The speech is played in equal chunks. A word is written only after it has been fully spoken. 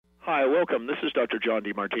Hi, welcome. This is Dr. John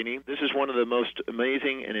DeMartini. This is one of the most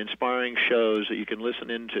amazing and inspiring shows that you can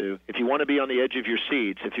listen into. If you want to be on the edge of your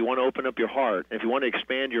seats, if you want to open up your heart, if you want to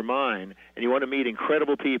expand your mind, and you want to meet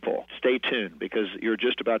incredible people, stay tuned because you're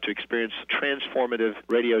just about to experience a transformative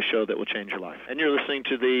radio show that will change your life. And you're listening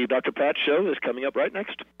to the Dr. Pat Show that's coming up right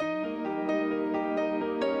next.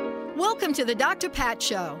 Welcome to the Dr. Pat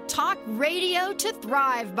Show. Talk radio to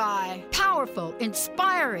thrive by. Powerful,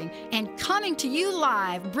 inspiring, and coming to you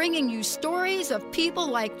live, bringing you stories of people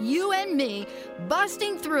like you and me,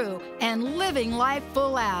 busting through and living life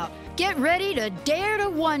full out. Get ready to dare to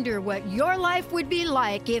wonder what your life would be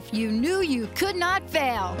like if you knew you could not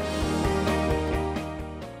fail.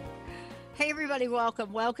 Hey, everybody,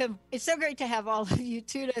 welcome. It's so great to have all of you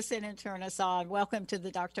tune us in and turn us on. Welcome to the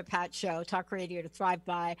Dr. Pat Show, talk radio to thrive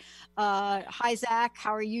by. Hi, Zach.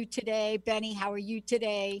 How are you today? Benny, how are you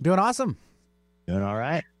today? Doing awesome. Doing all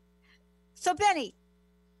right. So, Benny.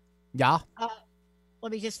 Yeah?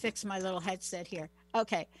 Let me just fix my little headset here.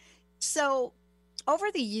 Okay. So, over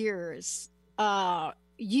the years,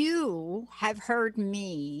 you have heard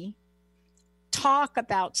me talk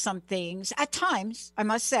about some things, at times, I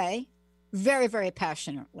must say, very, very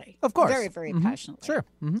passionately. Of course. Very, very passionately. Sure.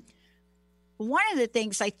 Mm-hmm. One of the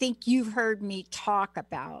things I think you've heard me talk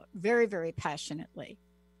about very, very passionately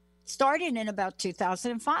started in about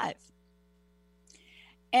 2005.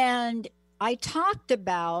 And I talked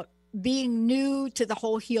about being new to the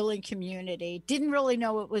whole healing community, didn't really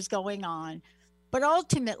know what was going on. But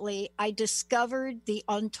ultimately, I discovered the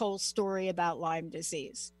untold story about Lyme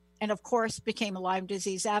disease. And of course, became a Lyme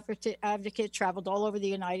disease advocate, traveled all over the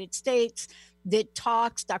United States, did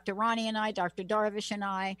talks. Dr. Ronnie and I, Dr. Darvish and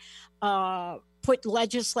I,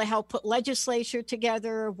 helped put legislature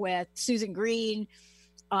together with Susan Green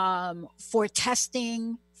for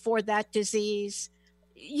testing for that disease,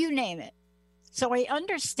 you name it. So I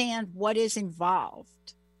understand what is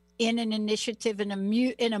involved in an initiative, in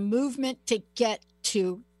a movement to get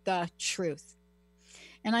to the truth.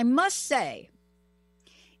 And I must say,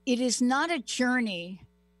 it is not a journey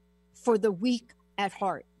for the weak at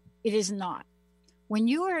heart. It is not. When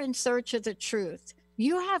you are in search of the truth,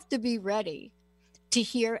 you have to be ready to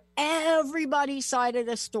hear everybody's side of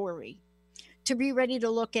the story, to be ready to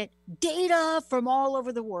look at data from all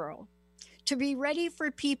over the world, to be ready for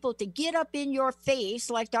people to get up in your face,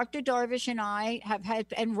 like Dr. Darvish and I have had,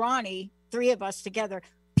 and Ronnie, three of us together,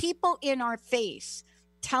 people in our face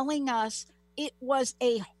telling us it was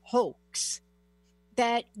a hoax,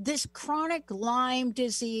 that this chronic Lyme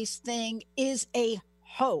disease thing is a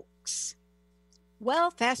hoax. Well,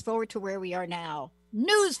 fast forward to where we are now.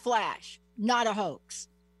 Newsflash, not a hoax.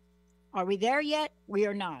 Are we there yet? We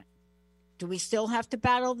are not. Do we still have to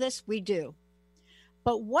battle this? We do.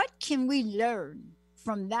 But what can we learn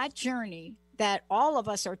from that journey that all of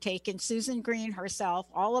us are taking, Susan Green herself,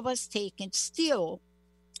 all of us taking still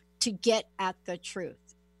to get at the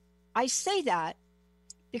truth? I say that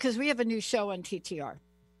because we have a new show on TTR.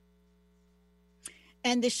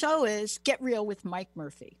 And the show is Get Real with Mike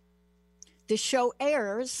Murphy. The show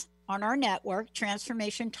airs on our network,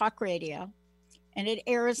 Transformation Talk Radio, and it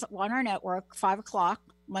airs on our network 5 o'clock,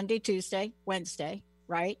 Monday, Tuesday, Wednesday,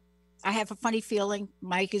 right? I have a funny feeling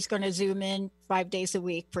Mike is going to zoom in 5 days a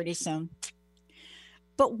week pretty soon.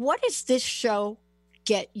 But what does this show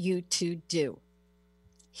get you to do?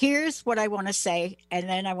 Here's what I want to say, and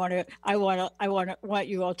then I want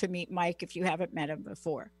you all to meet Mike if you haven't met him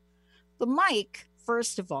before. But Mike,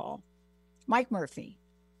 first of all, Mike Murphy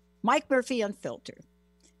Unfiltered.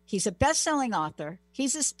 He's a best-selling author.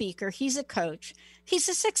 He's a speaker. He's a coach. He's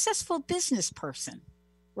a successful business person,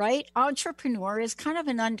 right? Entrepreneur is kind of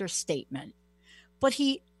an understatement, but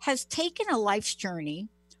he has taken a life's journey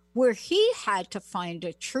where he had to find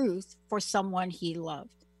a truth for someone he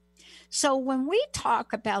loved. So when we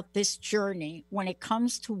talk about this journey, when it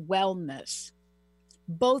comes to wellness,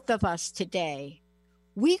 both of us today,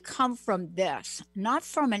 we come from this, not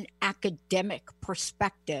from an academic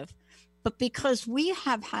perspective, but because we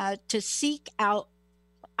have had to seek out,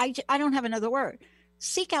 I don't have another word,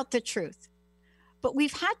 seek out the truth. But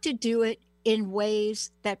we've had to do it in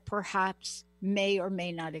ways that perhaps may or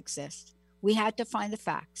may not exist. We had to find the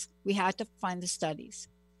facts. We had to find the studies.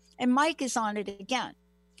 And Mike is on it again.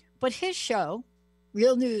 But his show,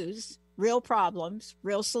 Real News, Real Problems,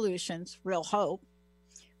 Real Solutions, Real Hope,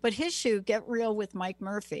 but his show, Get Real with Mike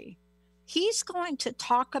Murphy, he's going to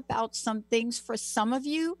talk about some things for some of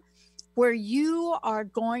you where you are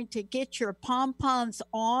going to get your pom-poms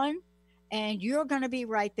on and you're going to be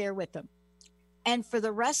right there with them. And for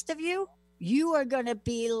the rest of you, you are going to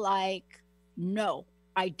be like, no,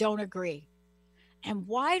 I don't agree. And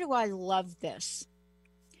why do I love this?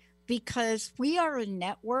 because we are a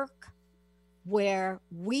network where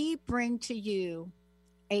we bring to you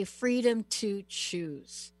a freedom to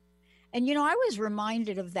choose. And, I was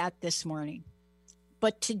reminded of that this morning.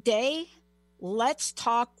 But today, let's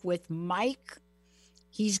talk with Mike.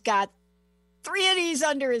 He's got 3 of these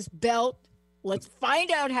under his belt. Let's find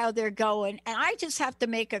out how they're going. And I just have to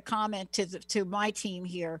make a comment to my team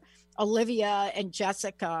here, Olivia and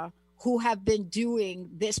Jessica, who have been doing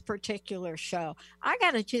this particular show. I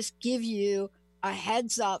got to just give you a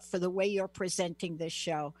heads up for the way you're presenting this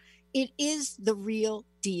show. It is the real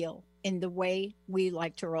deal in the way we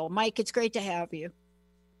like to roll. Mike, it's great to have you.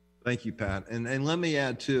 Thank you, Pat. And let me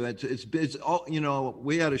add too, it's all,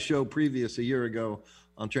 we had a show previous a year ago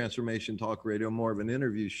on Transformation Talk Radio, more of an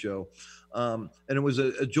interview show. And it was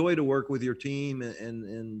a joy to work with your team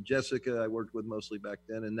and Jessica, I worked with mostly back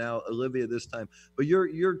then, and now Olivia this time. But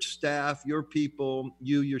your staff, your people,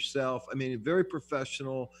 you yourself, I mean, very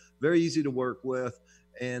professional, very easy to work with.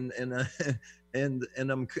 And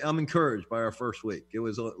I'm encouraged by our first week. It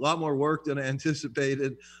was a lot more work than I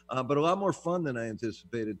anticipated, but a lot more fun than I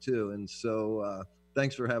anticipated too. And so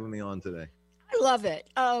thanks for having me on today. I love it.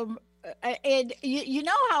 And you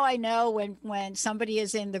know how I know when somebody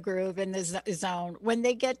is in the groove, in the zone, when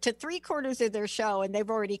they get to 3/4 of their show and they've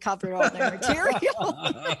already covered all their material.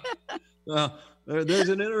 Well, there's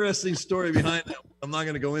an interesting story behind that I'm not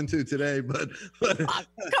going to go into today, but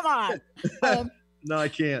come on. No, I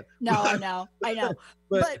can't. No, I know.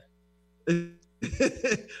 But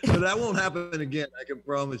but that won't happen again. I can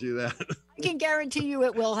promise you that. I can guarantee you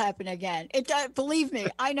it will happen again. Believe me,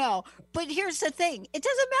 I know. But here's the thing. It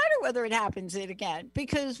doesn't matter whether it happens again,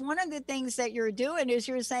 because one of the things that you're doing is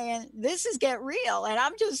you're saying, this is get real. And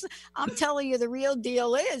I'm telling you the real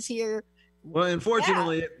deal is here. Well, and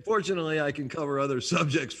fortunately, I can cover other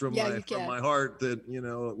subjects from my heart that,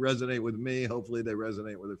 resonate with me. Hopefully they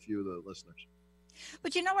resonate with a few of the listeners.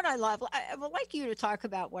 But you know what I love? I would like you to talk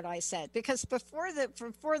about what I said, because before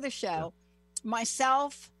the show,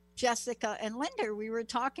 myself, Jessica, and Linda, we were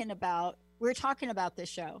talking about this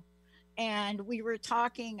show, and we were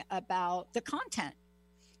talking about the content.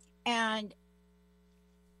 And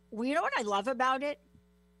you know what I love about it?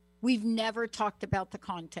 We've never talked about the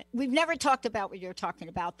content. We've never talked about what you're talking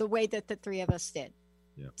about the way that the 3 of us did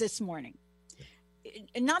this morning.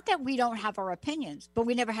 Not that we don't have our opinions, but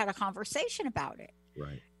we never had a conversation about it.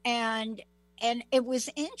 Right. And it was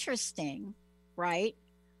interesting, right,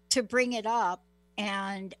 to bring it up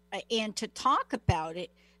and to talk about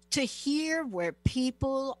it, to hear where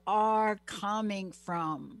people are coming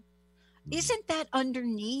from. Isn't that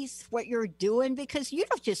underneath what you're doing? Because you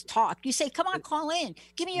don't just talk. You say, come on, call in.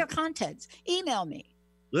 Give me your contents. Email me.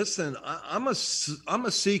 Listen, I'm a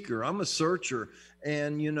seeker. I'm a searcher.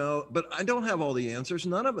 And, but I don't have all the answers.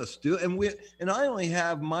 None of us do. And I only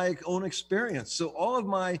have my own experience. So all of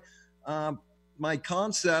my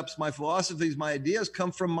concepts, my philosophies, my ideas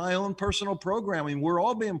come from my own personal programming. We're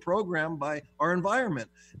all being programmed by our environment.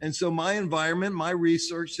 And so my environment, my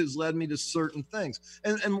research has led me to certain things.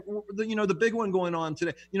 And the big one going on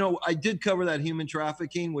today, I did cover that human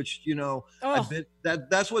trafficking, which,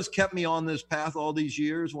 that's what's kept me on this path all these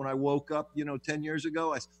years. When I woke up, 10 years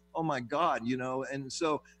ago, I said, oh my God, and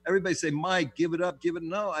so everybody say, Mike, give it up, give it.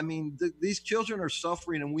 No, I mean, these children are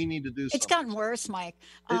suffering and we need to do something. It's gotten worse, Mike.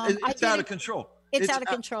 It's out of control. It's out of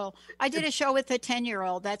control. I did a show with a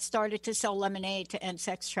 10-year-old that started to sell lemonade to end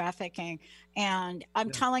sex trafficking. And I'm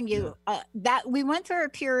telling you that we went through a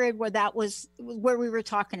period where that was where we were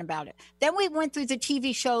talking about it. Then we went through the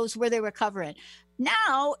TV shows where they were covering.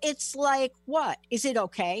 Now it's like, what? Is it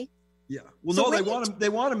okay? Yeah. Well, so no, they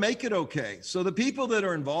want to make it okay. So the people that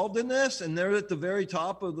are involved in this, and they're at the very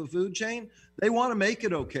top of the food chain, they want to make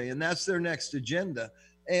it okay. And that's their next agenda.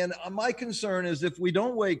 And my concern is if we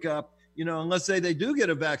don't wake up, and let's say they do get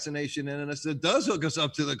a vaccination in, and it does hook us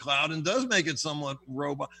up to the cloud and does make it somewhat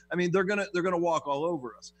robot. I mean, they're gonna walk all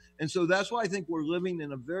over us. And so that's why I think we're living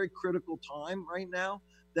in a very critical time right now,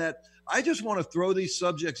 that I just want to throw these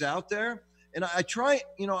subjects out there. And I try,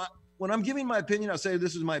 when I'm giving my opinion, I say,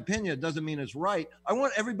 this is my opinion. It doesn't mean it's right. I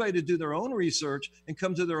want everybody to do their own research and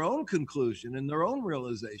come to their own conclusion and their own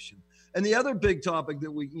realization. And the other big topic that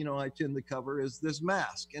I tend to cover is this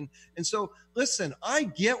mask. And so, listen, I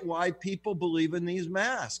get why people believe in these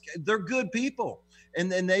masks. They're good people.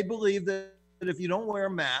 And then they believe that if you don't wear a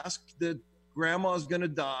mask, that grandma's going to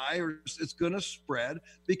die or it's going to spread,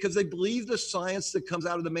 because they believe the science that comes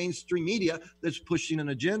out of the mainstream media that's pushing an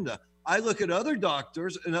agenda. I look at other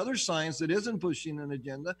doctors and other science that isn't pushing an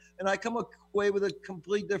agenda, and I come away with a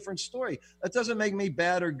complete different story. That doesn't make me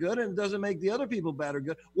bad or good, and it doesn't make the other people bad or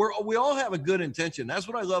good. We all have a good intention. That's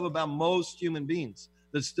what I love about most human beings.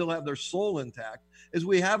 that still have their soul intact, is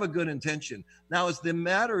we have a good intention. Now, it's the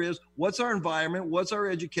matter is, what's our environment? What's our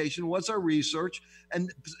education? What's our research?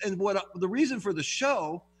 And what the reason for the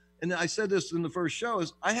show, and I said this in the first show,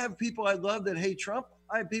 is I have people I love that hate Trump.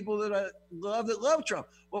 I have people that I love that love Trump.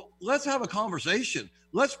 Well, let's have a conversation.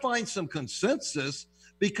 Let's find some consensus,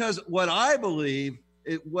 because what I believe,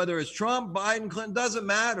 whether it's Trump, Biden, Clinton, doesn't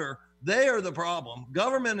matter. They are the problem.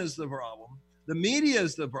 Government is the problem. The media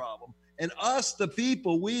is the problem. And us, the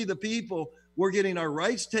people, we, the people, we're getting our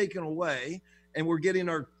rights taken away, and we're getting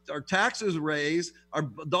our taxes raised. Our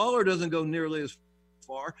dollar doesn't go nearly as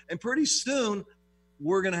far. And pretty soon,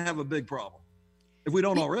 we're going to have a big problem if we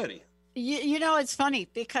don't already. You know, it's funny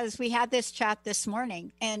because we had this chat this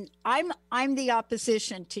morning, and I'm the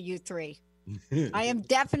opposition to you three. I am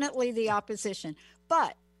definitely the opposition,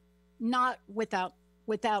 but not without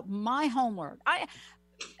my homework.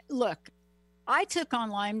 I took on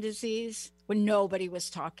Lyme disease when nobody was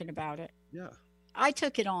talking about it. Yeah. I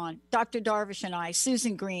took it on. Dr. Darvish and I,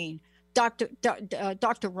 Susan Green, Dr.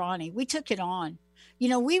 Ronnie, we took it on. You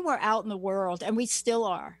know, we were out in the world, and we still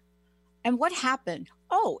are. And what happened?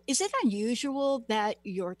 Oh, is it unusual that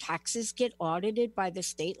your taxes get audited by the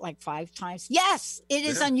state like 5 times? Yes, it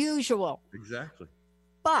is unusual. Exactly.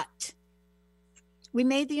 But we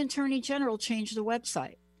made the Attorney General change the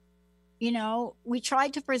website. You know, we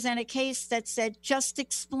tried to present a case that said, just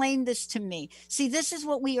explain this to me. See, this is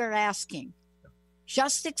what we are asking.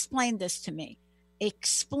 Just explain this to me.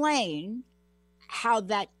 Explain how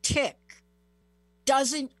that tick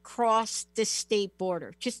doesn't cross the state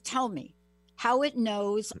border. Just tell me how it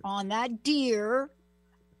knows on that deer,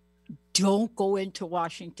 don't go into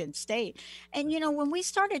Washington state. And, you know, when we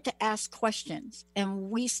started to ask questions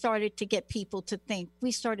and we started to get people to think,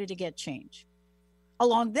 we started to get change.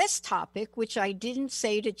 Along this topic, which I didn't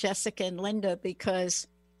say to Jessica and Linda, because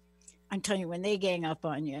I'm telling you, when they gang up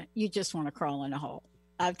on you, you just want to crawl in a hole.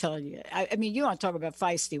 I'm telling you. I mean, you want to talk about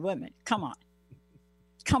feisty women. Come on.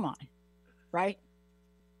 Right?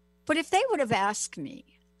 But if they would have asked me,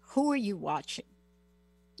 who are you watching?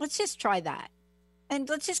 Let's just try that. And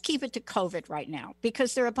let's just keep it to COVID right now,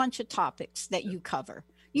 because there are a bunch of topics that you cover.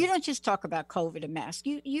 You don't just talk about COVID and masks.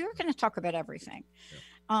 You're going to talk about everything.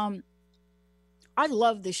 Yeah. I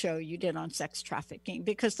love the show you did on sex trafficking,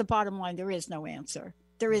 because the bottom line, there is no answer.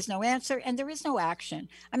 There is no answer, and there is no action.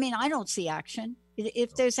 I mean, I don't see action.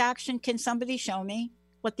 If there's action, can somebody show me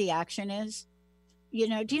what the action is? You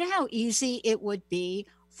know, do you know how easy it would be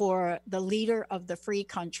for the leader of the free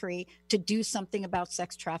country to do something about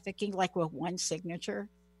sex trafficking, like with one signature?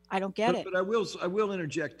 I don't get it. But I will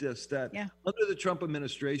interject this, that under the Trump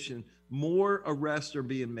administration, more arrests are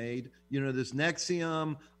being made. You know, this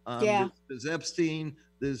NXIVM, this Epstein,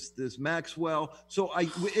 this Maxwell. So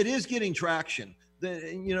it is getting traction.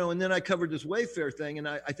 You know, and then I covered this Wayfair thing, and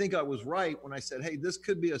I think I was right when I said, hey, this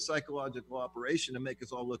could be a psychological operation to make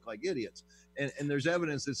us all look like idiots. And there's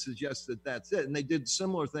evidence that suggests that that's it. And they did a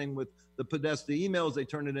similar thing with the Podesta emails. They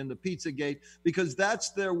turned it into Pizzagate, because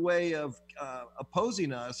that's their way of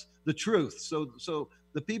opposing us, the truth. So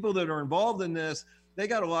the people that are involved in this, they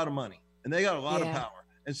got a lot of money and they got a lot of power.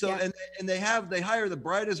 And so, and they hire the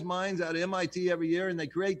brightest minds out of MIT every year, and they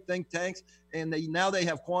create think tanks, and now they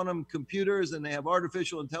have quantum computers, and they have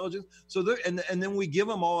artificial intelligence. So and then we give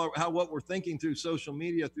them all what we're thinking through social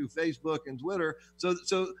media, through Facebook and Twitter.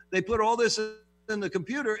 So they put all this in the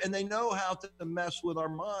computer, and they know how to mess with our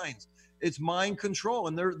minds. It's mind control,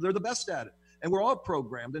 and they're the best at it. And we're all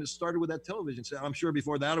programmed, and it started with that television set. I'm sure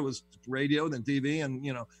before that it was radio, then TV, and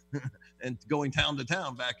you know, and going town to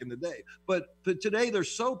town back in the day. But today they're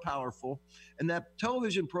so powerful, and that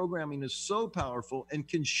television programming is so powerful and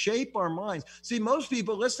can shape our minds. See, most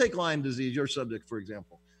people, let's take Lyme disease, your subject, for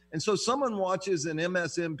example. And so someone watches an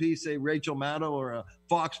MSNP, say Rachel Maddow, or a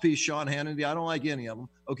Fox piece, Sean Hannity. I don't like any of them.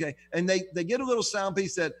 Okay, and they get a little sound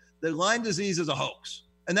piece that Lyme disease is a hoax.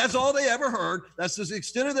 And that's all they ever heard. That's the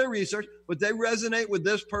extent of their research, but they resonate with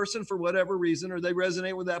this person for whatever reason, or they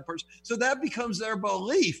resonate with that person. So that becomes their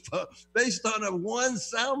belief based on one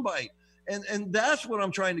soundbite. And that's what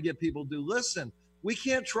I'm trying to get people to do. Listen, we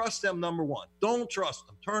can't trust them, number one. Don't trust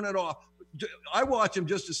them. Turn it off. I watch them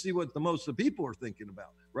just to see what most of the people are thinking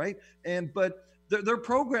about, right? But they're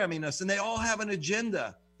programming us, and they all have an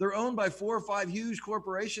agenda. They're owned by 4 or 5 huge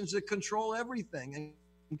corporations that control everything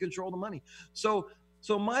and control the money.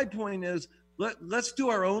 So my point is, let's do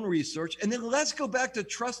our own research, and then let's go back to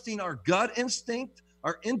trusting our gut instinct,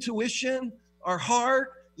 our intuition, our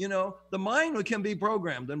heart. You know, the mind can be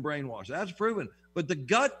programmed and brainwashed. That's proven. But the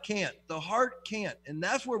gut can't. The heart can't. And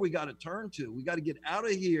that's where we got to turn to. We got to get out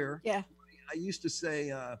of here. Yeah. I used to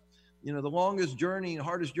say, You know, the longest journey and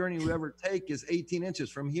hardest journey we ever take is 18 inches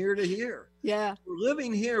from here to here. Yeah. We're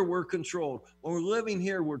living here, we're controlled. When we're living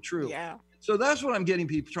here, we're true. Yeah. So that's what I'm getting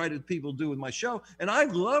people do with my show. And I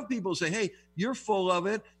love people say, hey, you're full of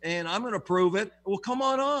it and I'm going to prove it. Well, come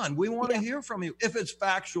on. We want to hear from you. If it's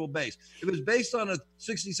factual based, if it's based on a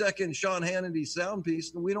 60-second Sean Hannity sound piece,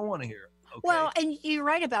 then we don't want to hear it. Okay? Well, and you're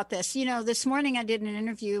right about this. You know, this morning I did an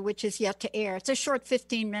interview, which is yet to air. It's a short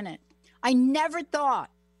 15-minute. I never thought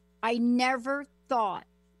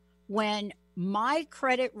when my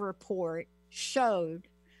credit report showed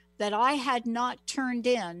that I had not turned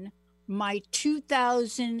in my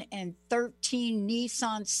 2013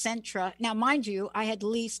 Nissan Sentra. Now, mind you, I had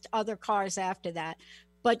leased other cars after that,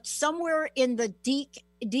 but somewhere in the deep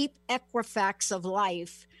Equifax of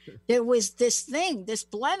life, there was this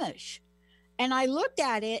blemish. And I looked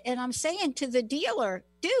at it and I'm saying to the dealer,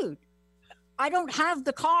 dude, I don't have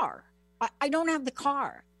the car. I don't have the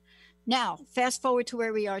car. Now, fast forward to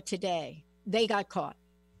where we are today. They got caught.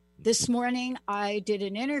 This morning, I did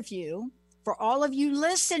an interview. For all of you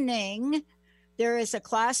listening, there is a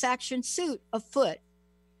class action suit afoot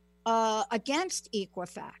against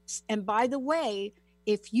Equifax. And by the way,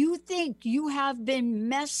 if you think you have been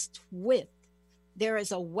messed with, there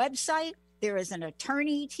is a website, there is an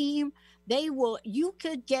attorney team. You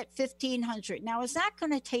could get $1,500. Now, is that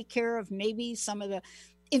going to take care of maybe some of the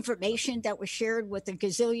information that was shared with a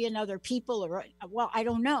gazillion other people? Well, I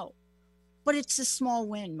don't know. But it's a small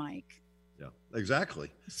win, Mike. Yeah, exactly.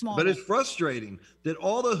 Small but win. It's frustrating that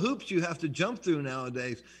all the hoops you have to jump through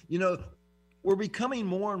nowadays, you know, we're becoming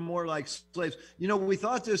more and more like slaves. You know, we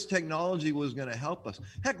thought this technology was going to help us.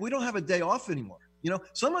 Heck, we don't have a day off anymore. You know,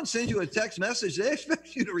 someone sends you a text message, they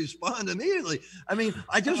expect you to respond immediately. I mean,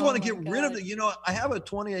 I just want to get rid of it. You know, I have a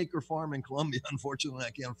 20-acre farm in Colombia. Unfortunately,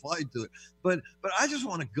 I can't fly to it. But I just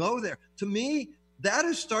want to go there. To me, that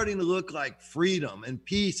is starting to look like freedom and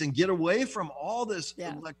peace and get away from all this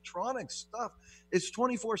electronic stuff. It's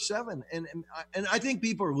 24/7. And I think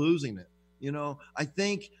people are losing it. You know, I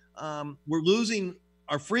think we're losing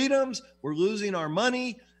our freedoms. We're losing our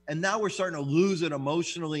money. And now we're starting to lose it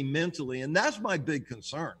emotionally, mentally. And that's my big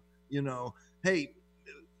concern. You know, hey,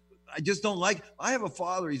 I just don't I have a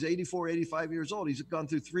father. He's 84, 85 years old. He's gone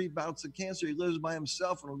through 3 bouts of cancer. He lives by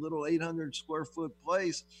himself in a little 800 square foot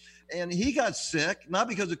place. And he got sick, not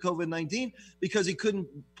because of COVID-19, because he couldn't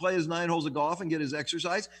play his 9 holes of golf and get his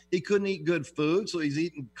exercise. He couldn't eat good food. So he's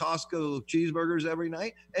eating Costco cheeseburgers every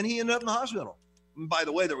night. And he ended up in the hospital. And by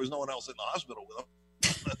the way, there was no one else in the hospital with him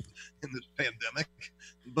in this pandemic.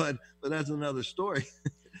 But that's another story.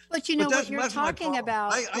 But you know what you're talking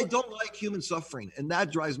about. I don't like human suffering, and that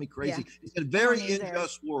drives me crazy. Yeah. It's a very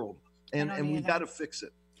unjust world, and we got to fix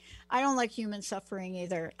it. I don't like human suffering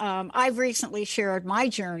either. I've recently shared my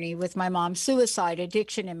journey with my mom's suicide,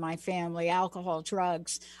 addiction in my family, alcohol,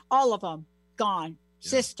 drugs, all of them gone. Yeah.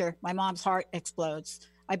 Sister, my mom's heart explodes.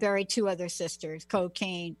 I buried 2 other sisters,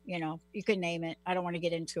 cocaine, you know, you can name it. I don't want to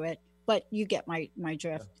get into it, but you get my drift.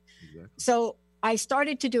 Yeah, exactly. So I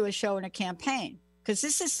started to do a show and a campaign because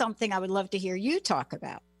this is something I would love to hear you talk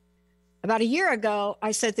about. About a year ago,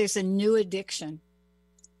 I said there's a new addiction.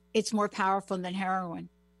 It's more powerful than heroin.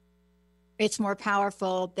 It's more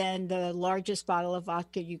powerful than the largest bottle of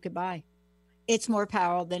vodka you could buy. It's more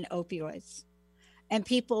powerful than opioids. And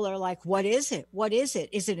people are like, what is it? What is it?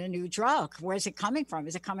 Is it a new drug? Where is it coming from?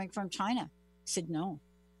 Is it coming from China? I said, no.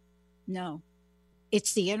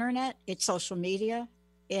 It's the internet, it's social media,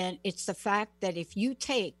 and it's the fact that if you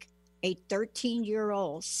take a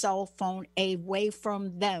 13-year-old cell phone away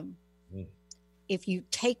from them, if you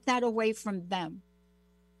take that away from them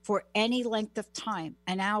for any length of time,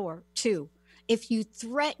 an hour, 2, if you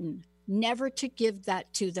threaten never to give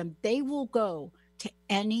that to them, they will go to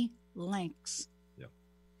any lengths. Yeah,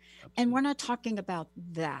 and we're not talking about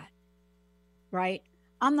that, right?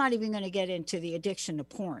 I'm not even going to get into the addiction to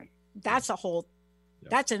porn. That's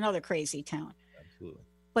that's another crazy town. Absolutely.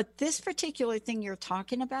 But this particular thing you're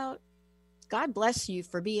talking about, God bless you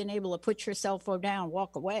for being able to put your cell phone down,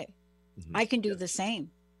 walk away. Mm-hmm. I can do the same.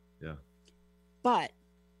 Yeah. But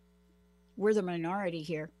we're the minority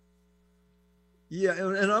here. Yeah,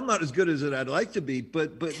 and I'm not as good as I'd like to be,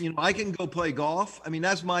 but you know, I can go play golf. I mean,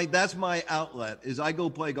 that's my outlet is I go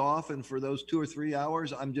play golf, and for those 2 or 3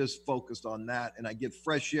 hours, I'm just focused on that, and I get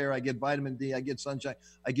fresh air, I get vitamin D, I get sunshine,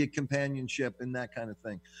 I get companionship, and that kind of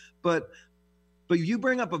thing. But you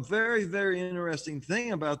bring up a very, very interesting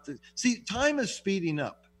thing about time is speeding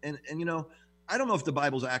up, and you know, I don't know if the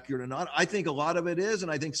Bible's accurate or not. I think a lot of it is,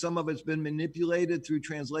 and I think some of it's been manipulated through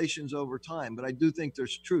translations over time. But I do think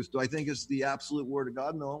there's truth. Do I think it's the absolute word of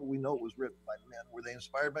God? No, we know it was written by men. Were they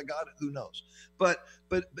inspired by God? Who knows? But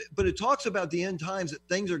it talks about the end times, that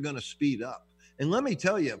things are going to speed up. And let me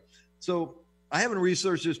tell you, so I haven't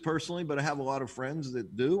researched this personally, but I have a lot of friends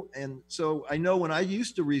that do. And so I know when I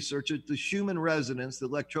used to research it, the Schumann resonance, the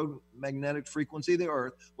electromagnetic frequency of the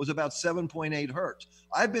earth, was about 7.8 hertz.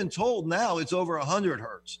 I've been told now it's over 100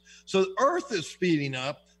 hertz. So the earth is speeding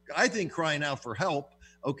up, I think, crying out for help.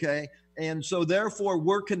 Okay. And so therefore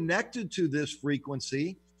we're connected to this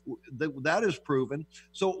frequency. That is proven.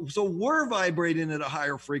 So we're vibrating at a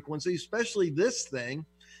higher frequency, especially this thing.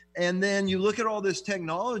 And then you look at all this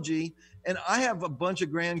technology, and I have a bunch of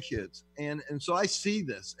grandkids. And so I see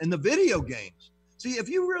this and the video games. See, if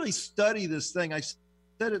you really study this thing, I said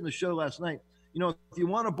it in the show last night, if you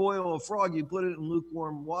want to boil a frog, you put it in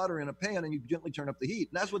lukewarm water in a pan and you gently turn up the heat.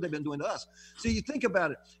 And that's what they've been doing to us. So you think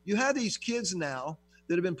about it. You have these kids now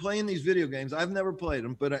that have been playing these video games. I've never played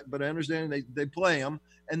them, but I understand they play them.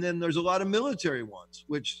 And then there's a lot of military ones,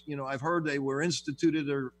 which, I've heard they were instituted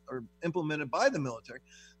or implemented by the military.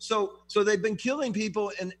 So they've been killing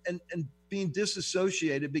people and being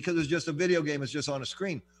disassociated because it's just a video game. It's just on a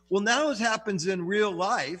screen. Well, now it happens in real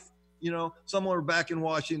life. Somewhere back in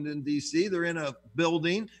Washington, D.C., they're in a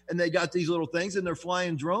building and they got these little things and they're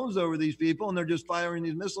flying drones over these people and they're just firing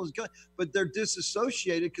these missiles. But they're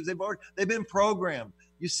disassociated because they've been programmed.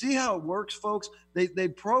 You see how it works, folks? They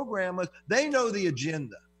program us. They know the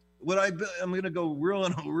agenda. I'm going to go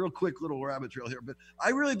on a real quick little rabbit trail here, but I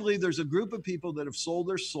really believe there's a group of people that have sold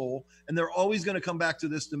their soul and they're always going to come back to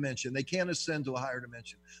this dimension. They can't ascend to a higher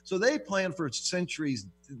dimension. So they plan for centuries,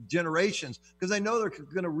 generations, because they know they're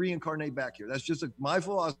going to reincarnate back here. That's just my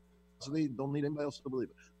philosophy. Don't need anybody else to believe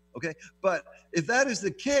it. Okay. But if that is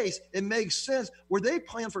the case, it makes sense where they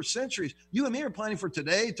plan for centuries. You and me are planning for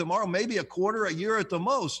today, tomorrow, maybe a quarter, a year at the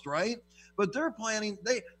most, right? But they're planning,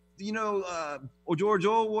 George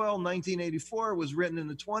Orwell, 1984, was written in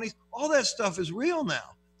the 20s. All that stuff is real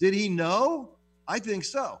now. Did he know? I think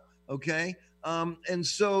so. Okay. And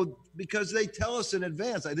so because they tell us in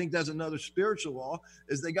advance, I think that's another spiritual law,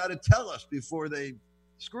 is they got to tell us before they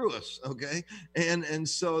screw us. Okay. And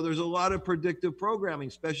so there's a lot of predictive programming,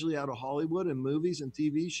 especially out of Hollywood and movies and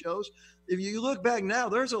TV shows. If you look back now,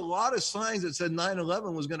 there's a lot of signs that said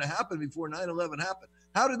 9/11 was going to happen before 9/11 happened.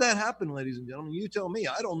 How did that happen, ladies and gentlemen? You tell me.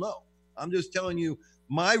 I don't know. I'm just telling you,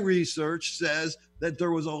 my research says that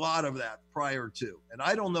there was a lot of that prior to. And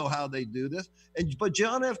I don't know how they do this. But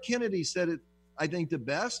John F. Kennedy said it, I think, the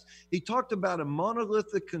best. He talked about a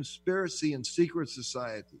monolithic conspiracy in secret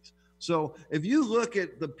societies. So if you look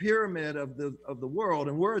at the pyramid of the world,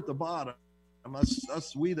 and we're at the bottom,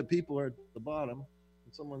 we the people are at the bottom.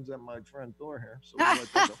 And someone's at my friend Thor here. So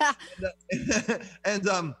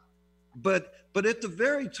But at the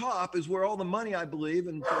very top is where all the money, I believe,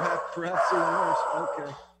 and perhaps even worse. Okay.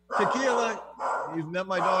 Tequila. You've met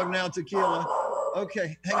my dog now, Tequila.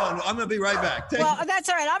 Okay, hang on. I'm going to be right back. Well, that's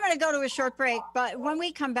all right. I'm going to go to a short break. But when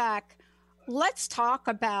we come back, let's talk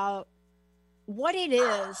about what it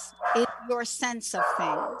is in your sense of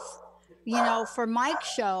things. For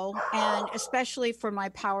Mike's show, and especially for my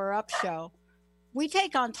Power Up show, we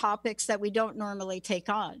take on topics that we don't normally take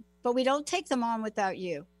on, but we don't take them on without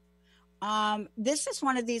you. This is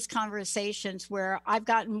one of these conversations where I've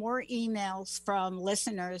gotten more emails from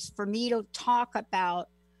listeners for me to talk about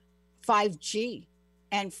 5G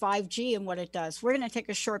and what it does. We're going to take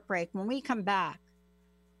a short break. When we come back,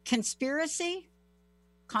 conspiracy,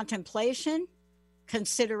 contemplation,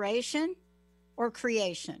 consideration, or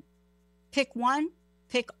creation. Pick one,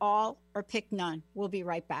 pick all, or pick none. We'll be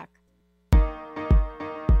right back.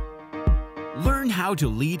 Learn how to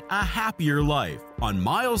lead a happier life on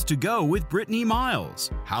Miles to Go with Brittany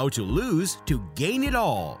Miles. How to lose to gain it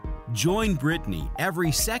all. Join Brittany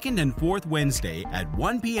every second and fourth Wednesday at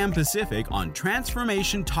 1 p.m. Pacific on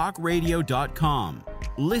TransformationTalkRadio.com.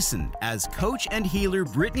 Listen as coach and healer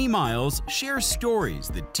Brittany Miles shares stories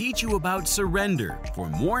that teach you about surrender. For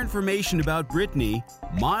more information about Brittany,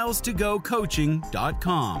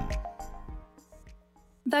 milestogocoaching.com.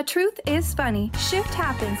 The Truth is Funny. Shift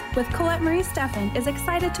Happens with Colette Marie Steffen is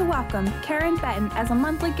excited to welcome Karen Benton as a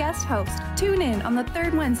monthly guest host. Tune in on the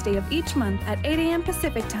third Wednesday of each month at 8 a.m.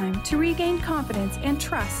 Pacific Time to regain confidence and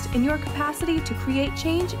trust in your capacity to create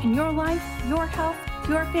change in your life, your health,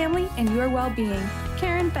 your family, and your well-being.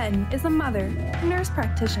 Karen Benton is a mother, nurse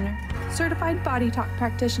practitioner, certified body talk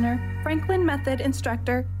practitioner, Franklin Method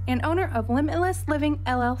instructor, and owner of Limitless Living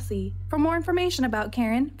LLC. For more information about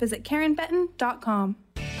Karen, visit KarenBenton.com.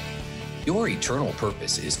 Your eternal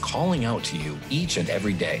purpose is calling out to you each and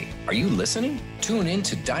every day. Are you listening? Tune in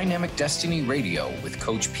to Dynamic Destiny Radio with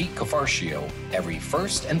Coach Pete Cafarcio every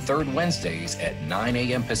first and third Wednesdays at 9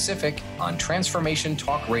 a.m. Pacific on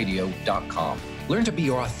TransformationTalkRadio.com. Learn to be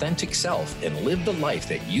your authentic self and live the life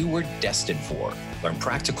that you were destined for. Learn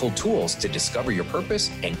practical tools to discover your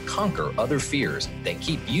purpose and conquer other fears that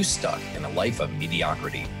keep you stuck in a life of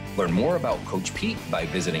mediocrity. Learn more about Coach Pete by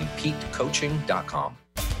visiting PeteCoaching.com.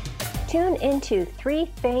 Tune into 3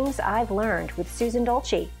 Things I've Learned with Susan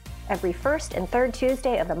Dolce every first and third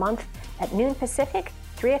Tuesday of the month at noon Pacific,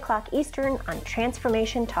 3 o'clock Eastern on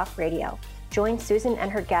Transformation Talk Radio. Join Susan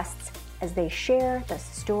and her guests as they share the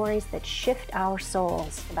stories that shift our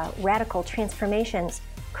souls about radical transformations,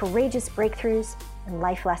 courageous breakthroughs, and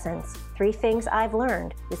life lessons. 3 Things I've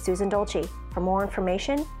Learned with Susan Dolce. For more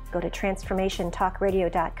information, go to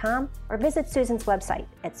TransformationTalkRadio.com or visit Susan's website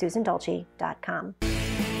at SusanDolce.com.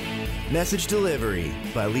 Message Delivery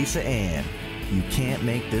by Lisa Ann. You can't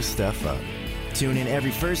make this stuff up. Tune in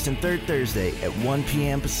every first and third Thursday at 1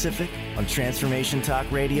 p.m. Pacific on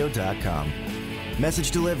TransformationTalkRadio.com.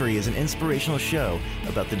 Message Delivery is an inspirational show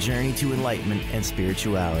about the journey to enlightenment and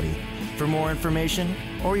spirituality. For more information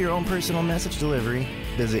or your own personal message delivery,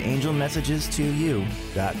 visit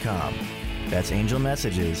angelmessages2u.com. That's Angel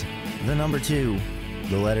Messages, the number 2,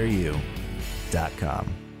 the letter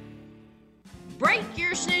U.com. Break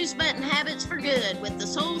your snooze button habits for good with the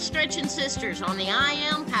Soul Stretching Sisters on the I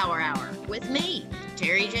Am Power Hour with me,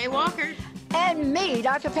 Terry J. Walker. And me,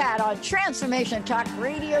 Dr. Pat, on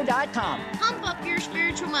TransformationTalkRadio.com. Pump up your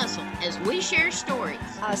spiritual muscle as we share stories,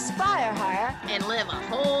 aspire higher, and live a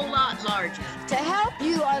whole lot larger. To help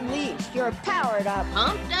you unleash your powered up,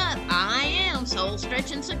 pumped up, I Am Soul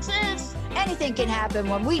Stretching Success. Anything can happen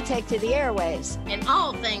when we take to the airways. And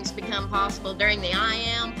all things become possible during the I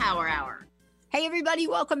Am Power Hour. Hey, everybody,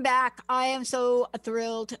 welcome back. I am so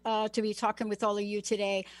thrilled to be talking with all of you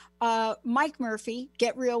today. Mike Murphy,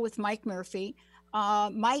 Get Real with Mike Murphy.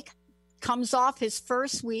 Mike comes off his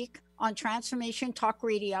first week on Transformation Talk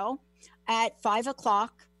Radio at 5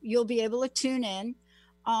 o'clock. You'll be able to tune in.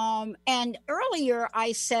 And earlier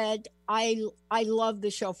I said I love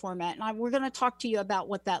the show format, and we're going to talk to you about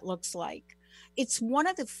what that looks like. It's one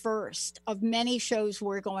of the first of many shows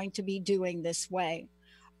we're going to be doing this way.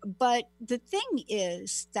 But the thing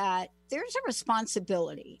is that there's a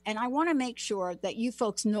responsibility, and I want to make sure that you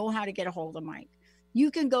folks know how to get a hold of Mike. You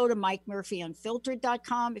can go to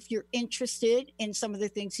MikeMurphyUnfiltered.com if you're interested in some of the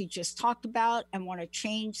things he just talked about and want to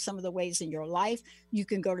change some of the ways in your life. You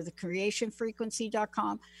can go to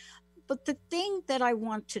thecreationfrequency.com. But the thing that I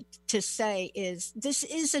want to say is this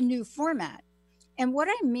is a new format. And what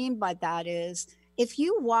I mean by that is if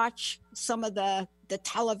you watch some of the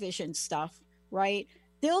television stuff, right,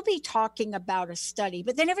 they'll be talking about a study,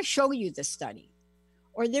 but they never show you the study.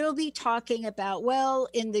 Or they'll be talking about, well,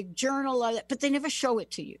 in the journal of it, but they never show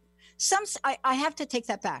it to you. I have to take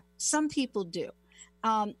that back. Some people do.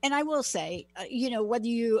 And I will say, whether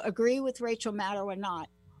you agree with Rachel Maddow or not,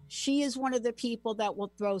 she is one of the people that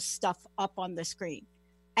will throw stuff up on the screen.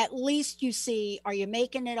 At least you see, are you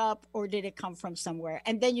making it up or did it come from somewhere?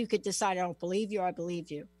 And then you could decide, I don't believe you, or I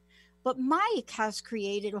believe you. But Mike has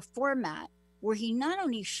created a format where he not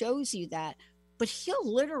only shows you that, but he'll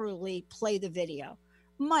literally play the video.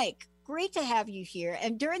 Mike, great to have you here.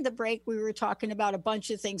 And during the break, we were talking about a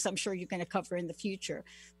bunch of things I'm sure you're going to cover in the future.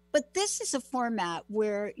 But this is a format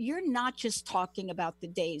where you're not just talking about the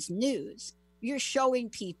day's news. You're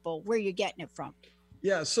showing people where you're getting it from.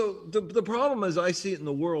 Yeah, so the problem is I see it in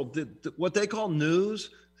the world, what they call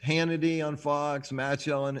news, Hannity on Fox,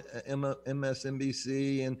 Matchell on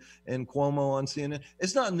MSNBC, and Cuomo on CNN,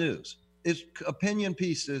 it's not news. It's opinion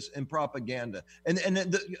pieces and propaganda. And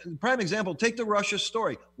the prime example, take the Russia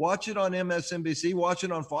story. Watch it on MSNBC, watch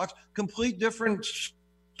it on Fox, complete different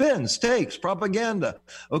spins, takes, propaganda.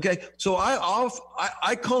 Okay, so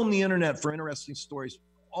I comb the internet for interesting stories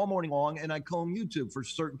all morning long, and I comb YouTube for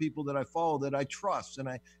certain people that I follow that I trust. And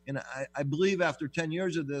I believe after 10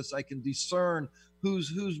 years of this, I can discern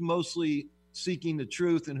who's mostly seeking the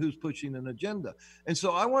truth and who's pushing an agenda. And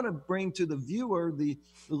so I want to bring to the viewer, the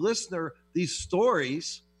listener, these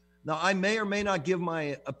stories. Now, I may or may not give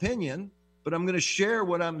my opinion, but I'm going to share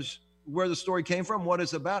where the story came from, what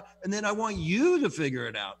it's about. And then I want you to figure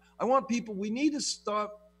it out. I want people, we need to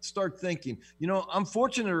start thinking, I'm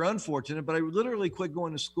fortunate or unfortunate, but I literally quit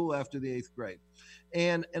going to school after the 8th grade.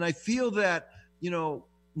 And I feel that,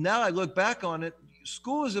 now I look back on it,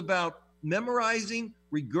 school is about memorizing,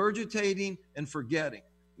 regurgitating, and forgetting,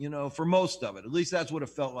 for most of it. At least that's what it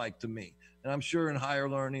felt like to me. And I'm sure in higher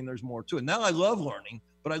learning, there's more to it. Now I love learning,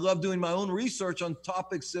 but I love doing my own research on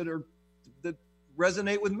topics that are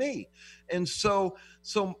resonate with me. And so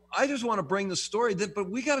I just want to bring the story but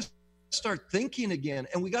we got to start thinking again,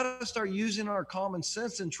 and we got to start using our common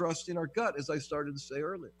sense and trusting our gut, as I started to say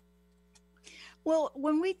earlier. Well,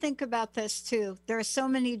 when we think about this too, there are so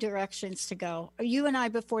many directions to go. You and I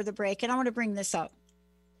before the break, and I want to bring this up.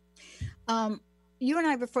 You and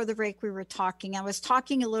I before the break, we were talking. I was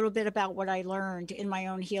talking a little bit about what I learned in my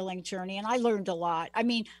own healing journey, and I learned a lot. I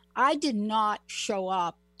mean, I did not show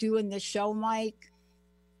up doing this show, Mike,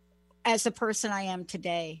 as the person I am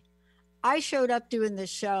today. I showed up doing this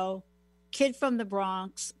show, kid from the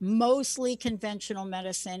Bronx, mostly conventional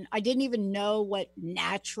medicine. I didn't even know what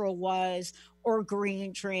natural was or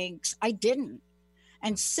green drinks. I didn't.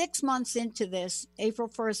 And 6 months into this, April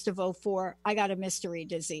 1st of 2004, I got a mystery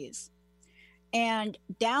disease. And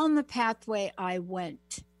down the pathway I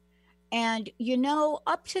went. And, you know,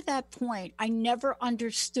 up to that point, I never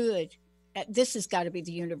understood. This has got to be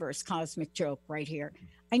the universe cosmic joke right here.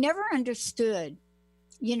 I never understood,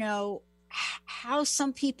 you know, how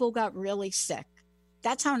some people got really sick.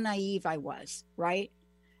 That's how naive I was, right?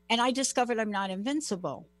 And I discovered I'm not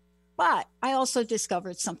invincible. But I also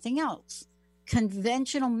discovered something else.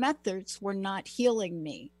 Conventional methods were not healing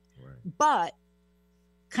me. Right. But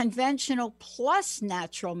conventional plus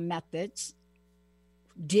natural methods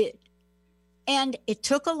did. And it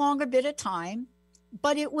took a longer bit of time,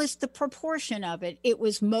 but it was the proportion of it. It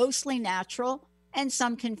was mostly natural and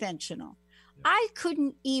some conventional. I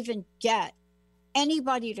couldn't even get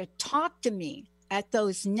anybody to talk to me at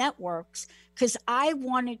those networks because I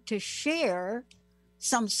wanted to share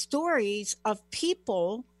some stories of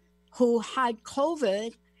people who had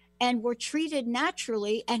COVID and were treated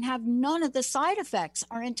naturally and have none of the side effects,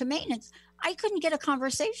 are into maintenance. I couldn't get a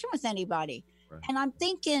conversation with anybody. Right. And I'm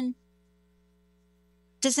thinking,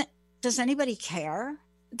 does anybody care?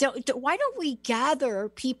 Why don't we gather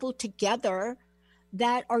people together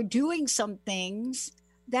that are doing some things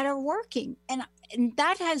that are working? And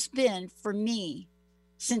that has been, for me,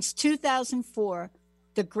 since 2004,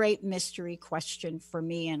 the great mystery question for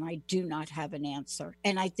me, and I do not have an answer.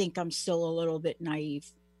 And I think I'm still a little bit naive.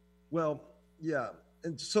 Well, yeah.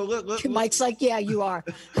 And so Mike's like, yeah, you are.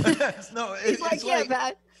 No, it's like, yeah,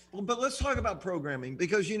 Pat. But let's talk about programming,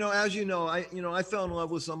 because, you know, as you know, I fell in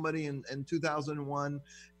love with somebody in 2001,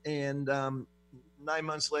 and 9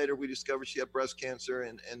 months later, we discovered she had breast cancer,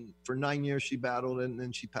 and for 9 years she battled, and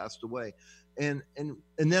then she passed away. And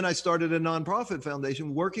then I started a nonprofit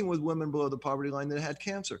foundation working with women below the poverty line that had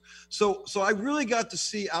cancer. So I really got to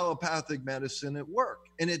see allopathic medicine at work,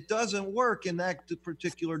 and it doesn't work in that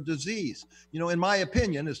particular disease. You know, in my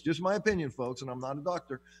opinion, it's just my opinion, folks, and I'm not a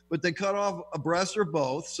doctor, but they cut off a breast or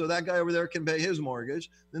both so that guy over there can pay his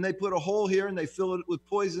mortgage. Then they put a hole here and they fill it with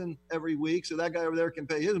poison every week so that guy over there can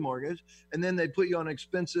pay his mortgage. And then they put you on an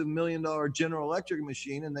expensive $1 million General Electric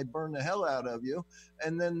machine and they burn the hell out of you.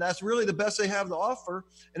 And then that's really the best they have to offer.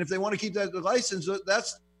 And if they want to keep that license,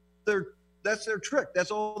 that's their trick.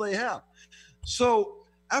 That's all they have. So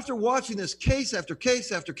after watching this case after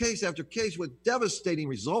case after case after case with devastating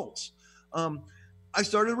results, I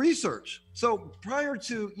started research. So prior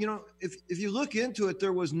to, you know, if you look into it,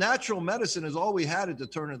 there was natural medicine is all we had at the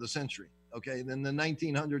turn of the century. Okay. Then the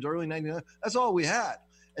 1900s, early 1900s, that's all we had.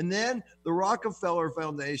 And then the Rockefeller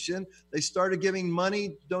Foundation, they started giving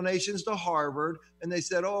money donations to Harvard. And they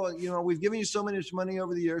said, oh, you know, we've given you so much money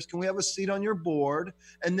over the years. Can we have a seat on your board?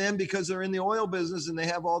 And then because they're in the oil business and they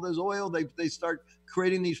have all this oil, they start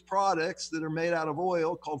creating these products that are made out of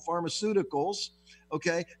oil called pharmaceuticals.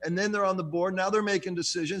 Okay. And then they're on the board. Now they're making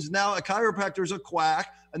decisions. Now a chiropractor is a quack.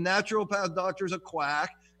 A naturopath doctor is a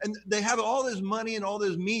quack. And they have all this money and all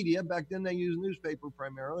this media. Back then they used newspaper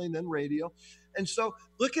primarily and then radio. And so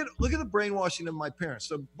look at the brainwashing of my parents.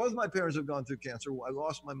 So both my parents have gone through cancer. I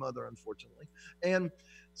lost my mother, unfortunately. And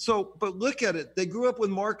so, but look at it. They grew up with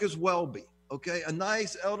Marcus Welby, okay? A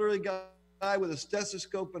nice elderly guy with a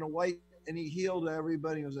stethoscope and a white, and he healed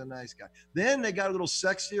everybody. He was a nice guy. Then they got a little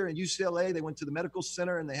sexier in UCLA. They went to the medical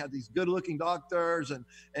center and they had these good looking doctors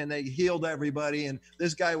and they healed everybody. And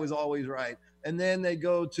this guy was always right. And then they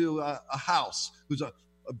go to a House, who's a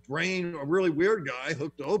really weird guy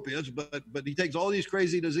hooked to opiates, but he takes all these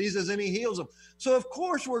crazy diseases and he heals them. So of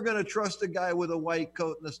course we're going to trust a guy with a white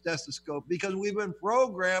coat and a stethoscope because we've been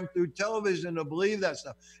programmed through television to believe that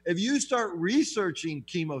stuff. If you start researching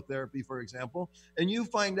chemotherapy, for example, and you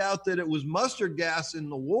find out that it was mustard gas in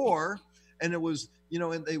the war, and it was, you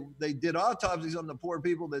know, and they did autopsies on the poor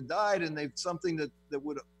people that died, and they something that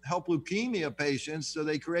would help leukemia patients, so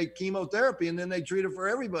they create chemotherapy and then they treat it for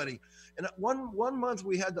everybody. And one month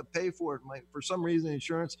we had to pay for it. For some reason,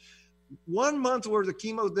 insurance, 1 month worth of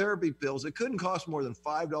chemotherapy pills, it couldn't cost more than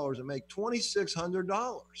 $5 to make,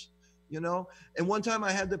 $2,600. And one time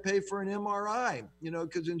I had to pay for an MRI,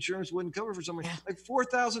 because insurance wouldn't cover for somebody, like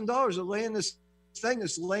 $4,000 to lay in this thing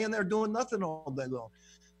that's laying there doing nothing all day long.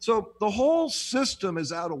 So the whole system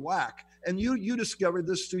is out of whack. And you discovered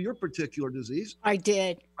this through your particular disease. I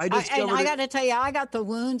did. I got to tell you, I got the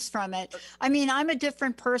wounds from it. I mean, I'm a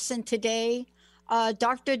different person today.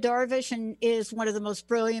 Dr. Darvish is one of the most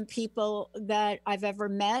brilliant people that I've ever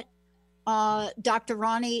met. Dr.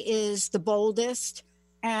 Ronnie is the boldest.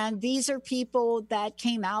 And these are people that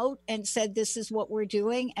came out and said, this is what we're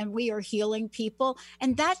doing, and we are healing people.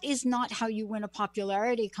 And that is not how you win a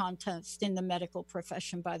popularity contest in the medical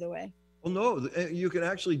profession, by the way. Well, no, you can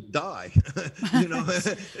actually die.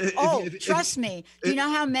 Trust me. Do you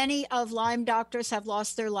know how many of Lyme doctors have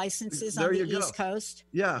lost their licenses on the East Coast?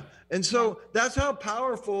 Yeah. And so that's how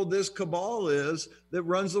powerful this cabal is that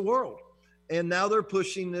runs the world. And now they're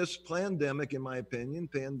pushing this pandemic, in my opinion,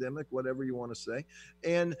 whatever you want to say.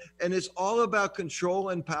 And it's all about control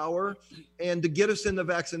and power and to get us in the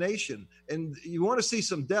vaccination. And you want to see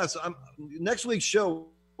some deaths. Next week's show,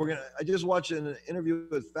 I just watched an interview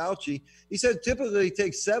with Fauci. He said typically it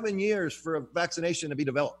takes 7 years for a vaccination to be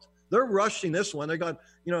developed. They're rushing this one. They got,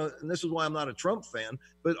 and this is why I'm not a Trump fan,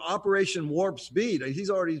 but Operation Warp Speed. He's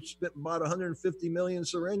already bought 150 million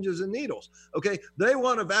syringes and needles. Okay. They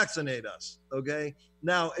want to vaccinate us. Okay.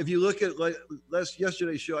 Now, if you look at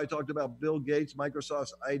yesterday's show, I talked about Bill Gates,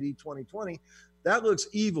 Microsoft's ID 2020. That looks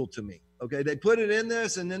evil to me. Okay. They put it in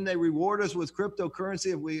this and then they reward us with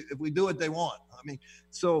cryptocurrency if we do what they want. I mean,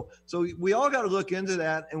 so we all got to look into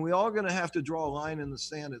that, and we all going to have to draw a line in the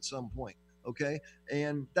sand at some point. Okay.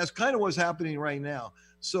 And that's kind of what's happening right now.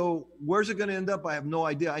 So where's it going to end up? I have no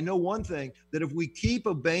idea. I know one thing, that if we keep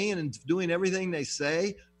obeying and doing everything they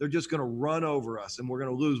say, they're just going to run over us, and we're going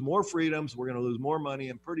to lose more freedoms. We're going to lose more money.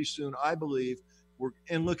 And pretty soon, I believe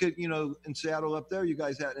and look at, in Seattle up there, you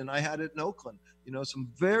guys had, and I had it in Oakland, some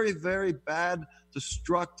very, very bad,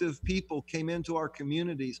 destructive people came into our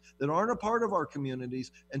communities that aren't a part of our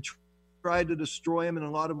communities and tried to destroy them, and in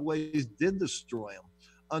a lot of ways did destroy them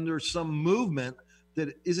under some movement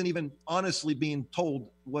that isn't even honestly being told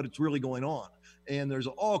what it's really going on. And there's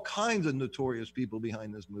all kinds of notorious people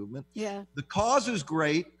behind this movement. Yeah. The cause is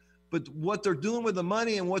great, but what they're doing with the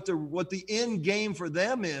money and what the end game for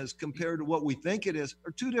them is compared to what we think it is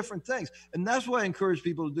are two different things. And that's what I encourage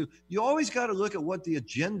people to do. You always got to look at what the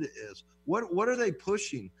agenda is. What are they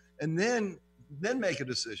pushing? And then make a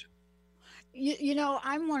decision.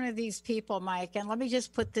 I'm one of these people, Mike, and let me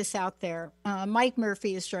just put this out there. Mike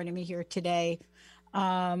Murphy is joining me here today.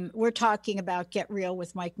 We're talking about Get Real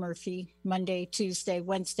with Mike Murphy, Monday, Tuesday,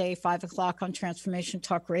 Wednesday, 5:00 on Transformation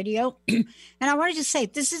Talk Radio. And I wanted to say,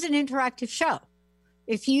 this is an interactive show.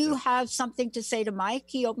 If you have something to say to Mike,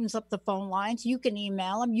 he opens up the phone lines. You can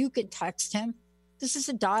email him. You can text him. This is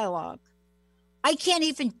a dialogue. I can't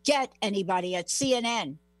even get anybody at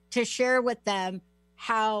CNN to share with them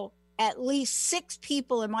how at least 6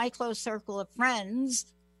 people in my close circle of friends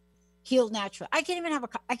healed naturally. I can't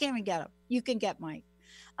even get them. You can get Mike.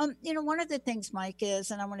 One of the things, Mike, is,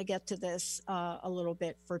 and I want to get to this a little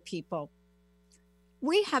bit for people.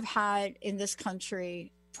 We have had in this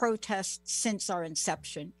country protests since our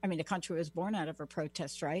inception. I mean, the country was born out of a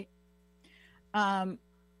protest, right?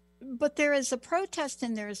 But there is a protest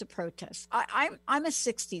and there is a protest. I'm a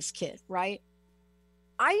 60s kid, right?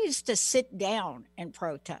 I used to sit down and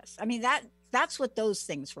protest. I mean, that's what those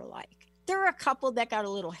things were like. There were a couple that got a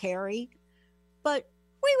little hairy, but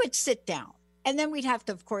we would sit down, and then we'd have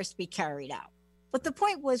to, of course, be carried out. But the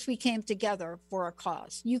point was, we came together for a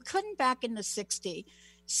cause. You couldn't back in the 60s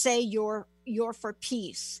say you're for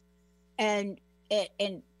peace and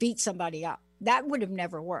beat somebody up. That would have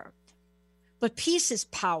never worked. But peace is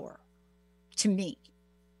power to me.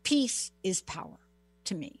 Peace is power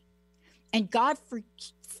to me. And God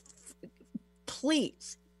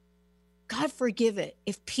forgive it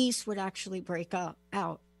if peace would actually break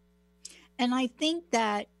out. And I think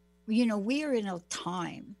that, we are in a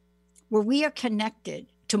time where we are connected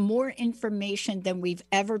to more information than we've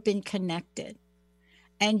ever been connected.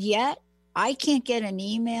 And yet I can't get an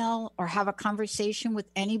email or have a conversation with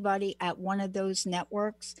anybody at one of those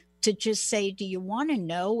networks to just say, do you want to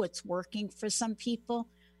know what's working for some people?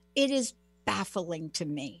 It is baffling to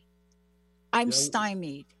me. I'm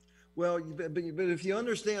stymied. Well, but if you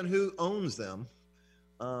understand who owns them,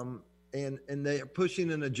 and they're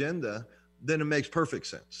pushing an agenda, then it makes perfect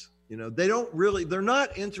sense. They're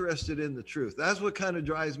not interested in the truth. That's what kind of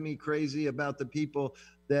drives me crazy about the people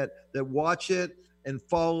that watch it and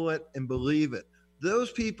follow it and believe it.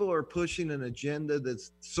 those people are pushing an agenda that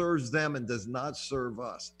serves them and does not serve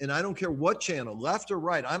us. And I don't care what channel, left or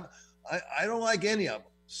right. I don't like any of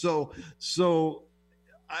them. So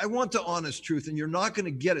I want the honest truth, and you're not going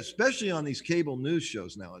to get it, especially on these cable news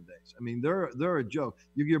shows nowadays. I mean, they're a joke.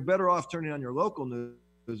 You're better off turning on your local news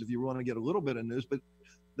if you want to get a little bit of news, but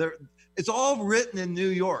it's all written in New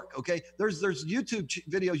York. Okay. There's YouTube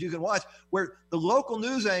videos you can watch where the local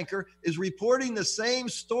news anchor is reporting the same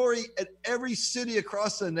story at every city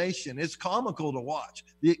across the nation. It's comical to watch.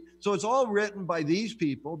 So it's all written by these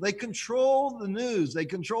people. They control the news. They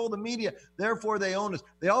control the media. Therefore, they own us.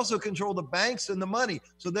 They also control the banks and the money.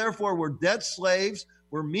 So therefore, we're debt slaves.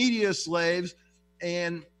 We're media slaves,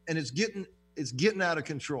 and it's getting out of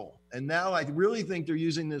control. And now I really think they're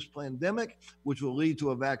using this pandemic, which will lead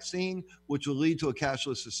to a vaccine, which will lead to a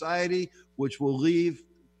cashless society, which will lead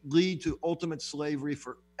to ultimate slavery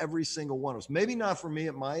for every single one of us. Maybe not for me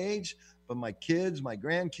at my age, but my kids, my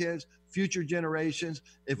grandkids, future generations.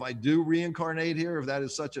 If I do reincarnate here, if that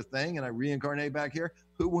is such a thing, and I reincarnate back here,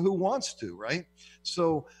 who wants to, right?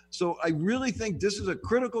 So I really think this is a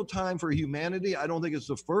critical time for humanity. I don't think it's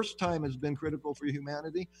the first time it's been critical for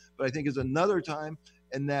humanity, but I think it's another time,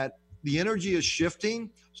 and that the energy is shifting.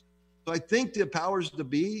 So I think the powers to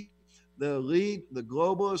be, the elite, the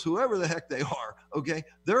globalists, whoever the heck they are, okay,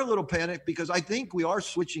 they're a little panicked because I think we are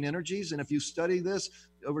switching energies. And if you study this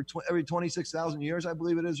over every 26,000 years, I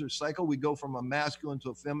believe it is, or cycle, we go from a masculine to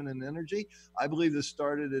a feminine energy. I believe this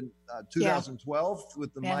started in 2012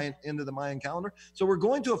 with the Mayan, end of the Mayan calendar. So we're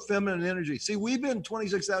going to a feminine energy. See, we've been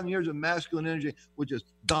 26,000 years of masculine energy, which is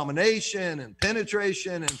domination and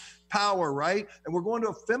penetration and power, right? And we're going to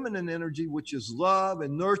a feminine energy, which is love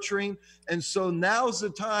and nurturing. And so now's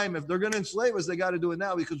the time. If they're going to enslave us, they got to do it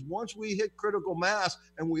now, because once we hit critical mass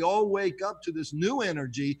and we all wake up to this new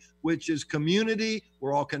energy, which is community,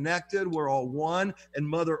 we're all connected, we're all one, and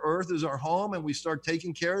Mother Earth is our home, and we start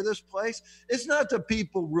taking care of this place. It's not the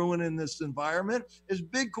people ruining this environment, it's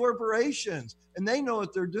big corporations, and they know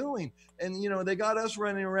what they're doing. And, they got us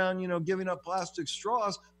running around, giving up plastic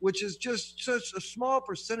straws, which is just such a small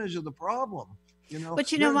percentage of the problem.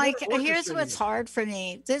 But Mike, here's what's hard for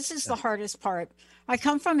me. This is the hardest part. I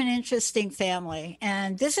come from an interesting family,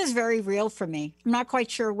 and this is very real for me. I'm not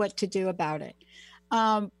quite sure what to do about it.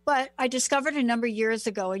 But I discovered a number of years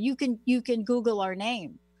ago, and you can Google our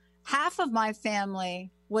name. Half of my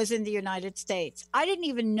family was in the United States. I didn't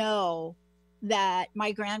even know that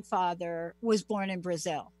my grandfather was born in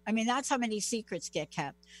Brazil. I mean, that's how many secrets get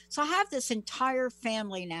kept. So I have this entire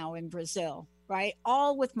family now in Brazil, right?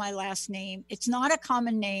 All with my last name. It's not a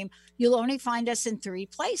common name. You'll only find us in 3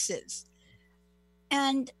 places.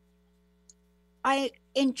 And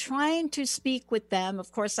in trying to speak with them,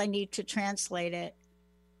 of course, I need to translate it.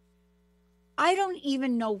 I don't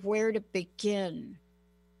even know where to begin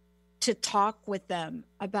to talk with them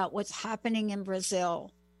about what's happening in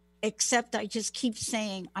Brazil, except I just keep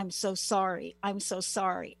saying, I'm so sorry. I'm so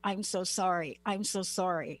sorry. I'm so sorry. I'm so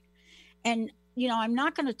sorry. And, I'm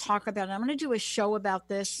not going to talk about it. I'm going to do a show about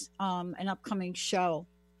this, an upcoming show.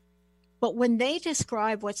 But when they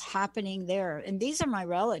describe what's happening there, and these are my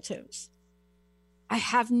relatives, I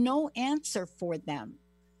have no answer for them.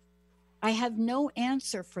 I have no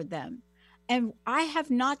answer for them. And I have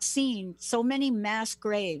not seen so many mass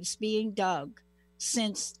graves being dug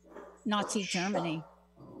since Nazi Germany.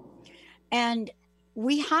 And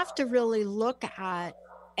we have to really look at,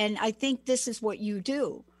 and I think this is what you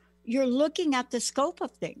do. You're looking at the scope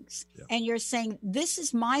of things, and you're saying, this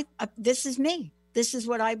is me. This is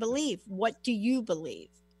what I believe. What do you believe?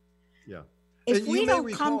 Yeah. If we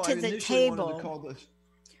don't come to the table.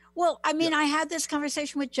 Well, I mean, I had this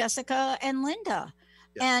conversation with Jessica and Linda.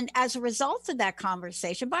 Yeah. And as a result of that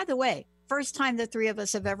conversation, by the way, first time the 3 of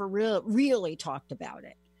us have ever really talked about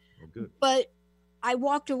it. Oh, good. But I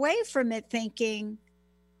walked away from it thinking,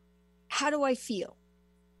 how do I feel?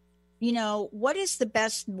 What is the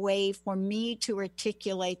best way for me to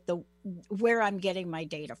articulate where I'm getting my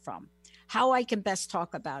data from, how I can best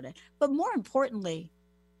talk about it? But more importantly,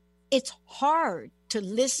 it's hard to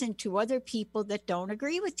listen to other people that don't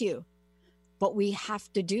agree with you, but we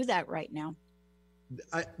have to do that right now.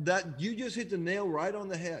 That you just hit the nail right on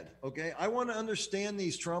the head. Okay. I want to understand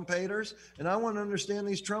these Trump haters, and I want to understand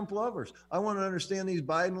these Trump lovers. I want to understand these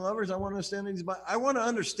Biden lovers. I want to understand I want to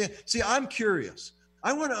understand. See, I'm curious.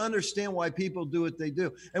 I want to understand why people do what they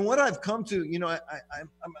do. And what I've come to, I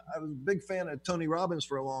was a big fan of Tony Robbins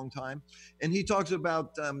for a long time. And he talks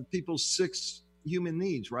about people's 6 human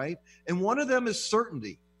needs, right? And one of them is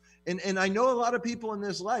certainty. And I know a lot of people in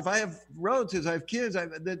this life. I have relatives, I have kids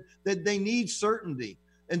that they need certainty.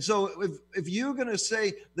 And so if you're going to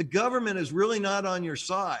say the government is really not on your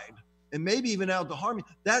side, and maybe even out to harm you,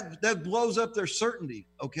 that blows up their certainty,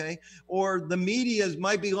 okay? Or the media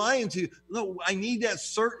might be lying to you. No, I need that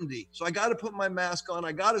certainty. So I got to put my mask on.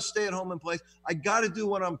 I got to stay at home in place. I got to do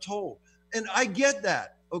what I'm told. And I get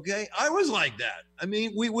that, okay? I was like that. I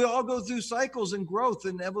mean, we all go through cycles and growth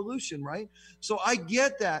and evolution, right? So I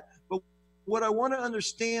get that. But what I want to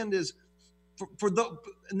understand is,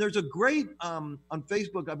 and there's a great, on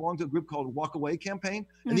Facebook, I belong to a group called Walk Away Campaign.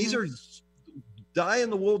 And these are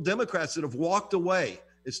die-in-the-wool Democrats that have walked away.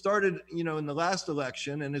 It started, in the last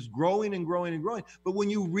election, and it's growing and growing and growing. But when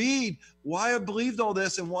you read why I believed all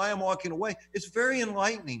this and why I'm walking away, it's very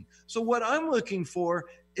enlightening. So what I'm looking for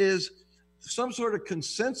is some sort of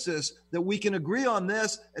consensus that we can agree on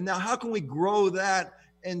this. And now how can we grow that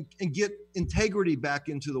and get integrity back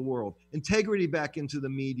into the world, integrity back into the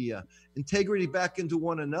media, integrity back into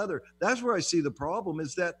one another? That's where I see the problem,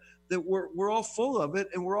 is that we're all full of it,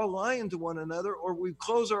 and we're all lying to one another, or we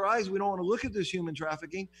close our eyes. We don't want to look at this human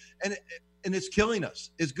trafficking, and it's killing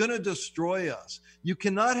us. It's going to destroy us. You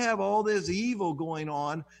cannot have all this evil going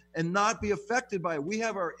on and not be affected by it. We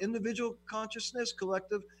have our individual consciousness,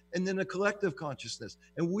 collective, and then a collective consciousness.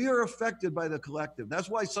 And we are affected by the collective. That's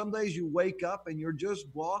why some days you wake up and you're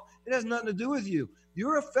just blah. It has nothing to do with you.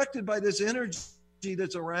 You're affected by this energy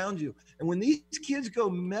that's around you. And when these kids go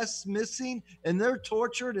missing and they're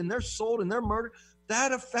tortured and they're sold and they're murdered,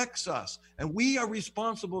 that affects us. And we are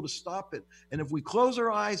responsible to stop it. And if we close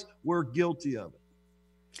our eyes, we're guilty of it.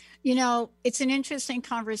 It's an interesting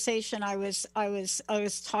conversation. I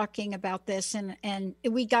was talking about this, and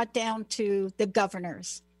we got down to the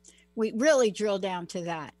governors. We really drilled down to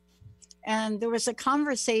that. And there was a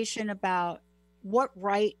conversation about what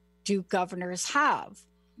right do governors have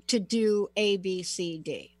to do A, B, C,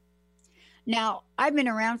 D. Now, I've been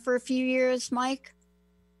around for a few years, Mike.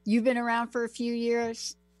 You've been around for a few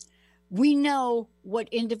years. We know what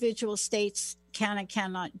individual states can and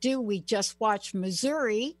cannot do. We just watched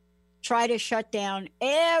Missouri try to shut down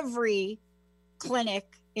every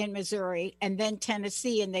clinic in Missouri, and then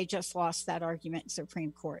Tennessee, and they just lost that argument in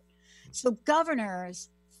Supreme Court. So governors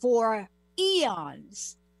for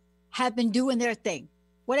eons have been doing their thing,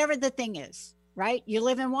 whatever the thing is, right? You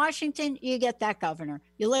live in Washington, you get that governor.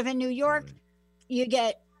 You live in New York, you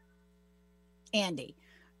get Andy.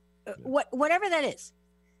 Whatever that is.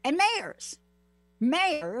 And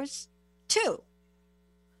mayors too.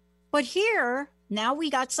 But here, now we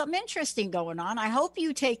got something interesting going on. I hope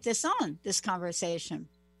you take this conversation.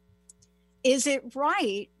 Is it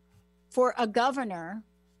right for a governor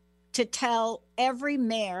to tell every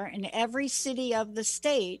mayor in every city of the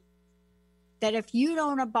state that if you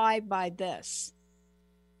don't abide by this,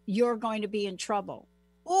 you're going to be in trouble?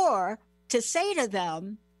 Or to say to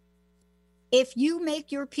them, if you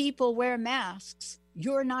make your people wear masks,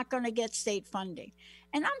 you're not going to get state funding.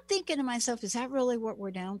 And I'm thinking to myself, is that really what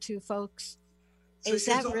we're down to, folks? Is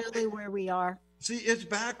that really where we are? See, it's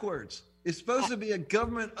backwards. It's supposed to be a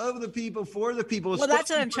government of the people, for the people. Well,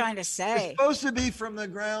 that's what I'm trying to say. It's supposed to be from the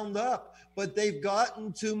ground up, but they've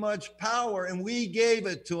gotten too much power, and we gave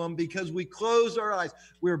it to them because we closed our eyes.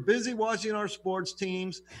 We're busy watching our sports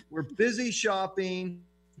teams. We're busy shopping.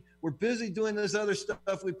 We're busy doing this other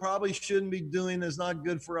stuff we probably shouldn't be doing. That's not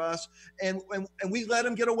good for us. And we let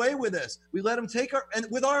them get away with this. We let them take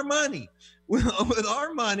with our money,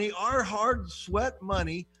 our hard sweat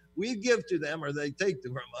money, we give to them, or they take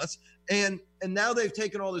from us. And now they've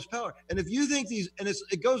taken all this power. And if you think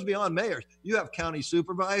it goes beyond mayors. You have county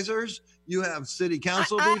supervisors, you have city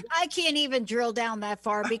council. I can't even drill down that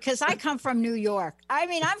far because I come from New York. I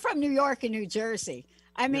mean, I'm from New York and New Jersey.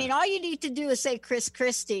 I mean, all you need to do is say Chris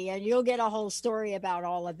Christie, and you'll get a whole story about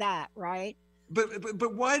all of that, right?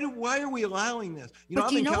 But why are we allowing this?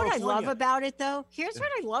 But you know what I love about it, though? Here's what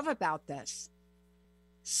I love about this.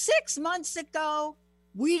 6 months ago,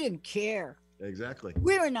 we didn't care. Exactly.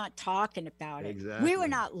 We were not talking about it. Exactly. We were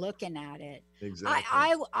not looking at it. Exactly.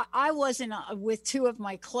 I wasn't with two of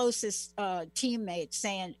my closest teammates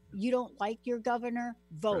saying, you don't like your governor?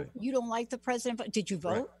 Vote. Right. You don't like the president? Did you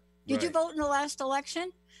vote? Right. Did you vote in the last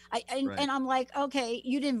election? And I'm like, okay,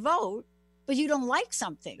 you didn't vote, but you don't like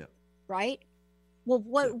something, right? Well,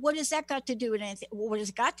 what has that got to do with anything? What has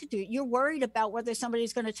it got to do? You're worried about whether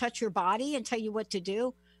somebody's going to touch your body and tell you what to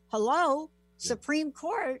do. Hello, Supreme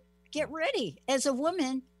Court, get ready. As a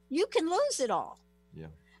woman, you can lose it all. Yeah.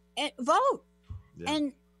 And vote. Yeah.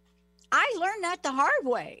 And I learned that the hard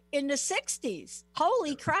way in the 60s.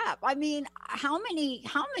 Holy crap. I mean, how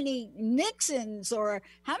many Nixons or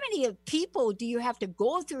how many people do you have to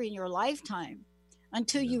go through in your lifetime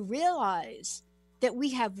until you realize that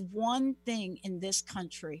we have one thing in this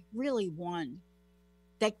country, really one,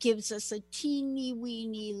 that gives us a teeny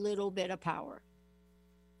weeny little bit of power.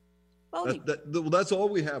 Voting. That's all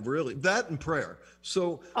we have, really. That and prayer.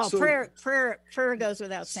 Prayer goes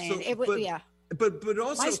without saying. But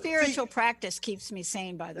also, my spiritual practice keeps me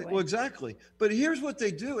sane, by the way. Well, exactly. But here's what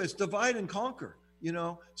they do: is divide and conquer.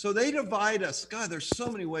 So they divide us. God, there's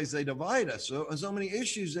so many ways they divide us. So many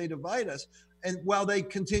issues they divide us, and while they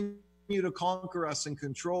continue to conquer us and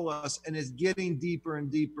control us, and it's getting deeper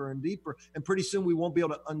and deeper and deeper, and pretty soon we won't be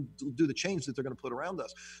able to undo the chains that they're going to put around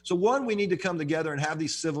us. So one, we need to come together and have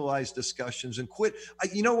these civilized discussions and quit.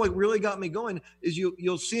 What really got me going is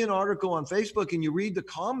you'll see an article on Facebook and you read the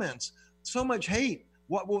comments, so much hate.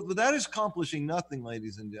 Well, that is accomplishing nothing,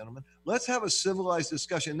 ladies and gentlemen. Let's have a civilized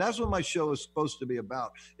discussion. That's what my show is supposed to be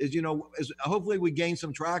about, is hopefully we gain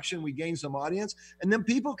some traction, we gain some audience, and then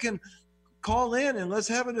people can call in and let's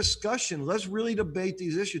have a discussion. Let's really debate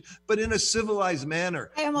these issues, but in a civilized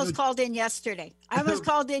manner. I almost called in yesterday.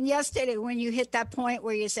 When you hit that point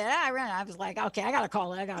where you said, I ran. I was like, okay, I got to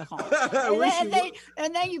call it.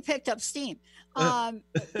 And then you picked up steam.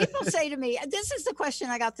 People say to me, this is the question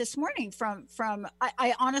I got this morning from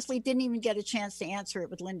I honestly didn't even get a chance to answer it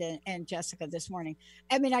with Linda and Jessica this morning.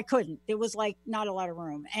 I mean, I couldn't. There was like not a lot of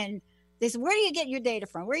room. And they said, where do you get your data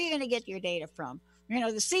from? Where are you going to get your data from? The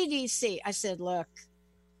CDC. I said, look,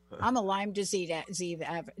 I'm a Lyme disease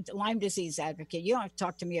advocate. You don't have to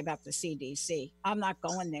talk to me about the CDC. I'm not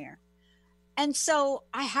going there. And so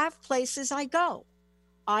I have places I go.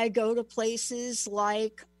 I go to places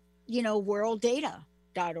like,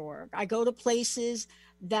 worlddata.org. I go to places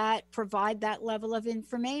that provide that level of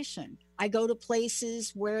information. I go to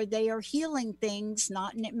places where they are healing things,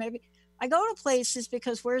 maybe. I go to places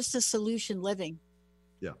because where's the solution living?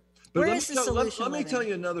 Yeah. But let me tell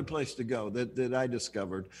you another place to go that I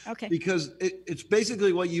discovered. Okay. Because it's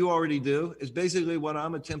basically what you already do. It's basically what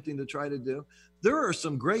I'm attempting to try to do. There are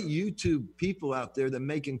some great YouTube people out there that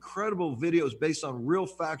make incredible videos based on real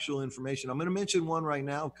factual information. I'm going to mention one right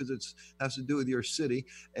now because it has to do with your city.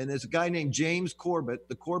 And it's a guy named James Corbett,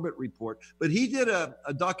 the Corbett Report. But he did a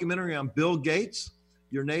documentary on Bill Gates,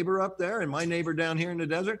 your neighbor up there and my neighbor down here in the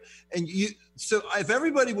desert. So if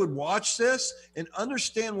everybody would watch this and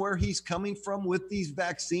understand where he's coming from with these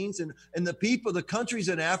vaccines and the countries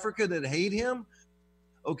in Africa that hate him,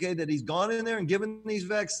 okay, that he's gone in there and given these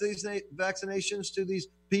vaccinations to these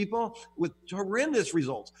people with horrendous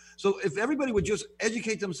results. So if everybody would just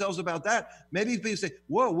educate themselves about that, maybe people say,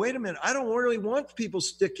 whoa, wait a minute, I don't really want people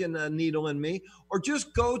sticking a needle in me. Or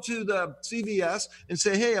just go to the CVS and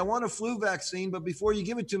say, hey, I want a flu vaccine, but before you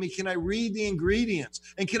give it to me, can I read the ingredients?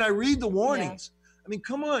 And can I read the warnings? Yeah. I mean,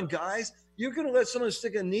 come on, guys. You're going to let someone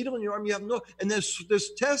stick a needle in your arm. You have and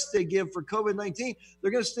this test they give for COVID-19, they're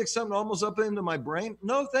going to stick something almost up into my brain.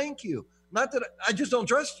 No, thank you. Not that I just don't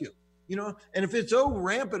trust you, and if it's so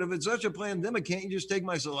rampant, if it's such a pandemic, can't you just take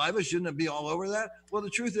my saliva? Shouldn't it be all over that? Well, the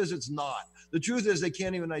truth is it's not. The truth is they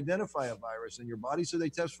can't even identify a virus in your body. So they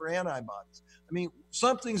test for antibodies. I mean,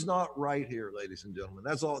 something's not right here, ladies and gentlemen.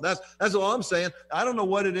 That's all I'm saying. I don't know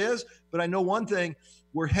what it is, but I know one thing.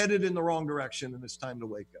 We're headed in the wrong direction and it's time to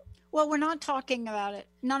wake up. Well, we're not talking about it.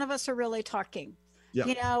 None of us are really talking.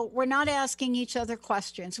 Yeah. We're not asking each other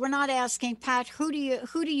questions. We're not asking, Pat, who do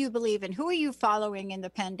you believe in? Who are you following in the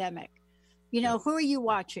pandemic? Who are you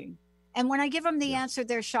watching? And when I give them the answer,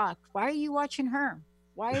 they're shocked. Why are you watching her?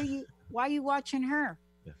 Why are you watching her?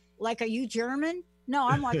 Yeah. Like, are you German? No,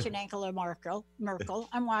 I'm watching Angela Merkel.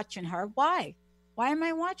 I'm watching her. Why? Why am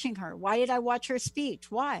I watching her? Why did I watch her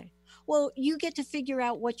speech? Why? Well, you get to figure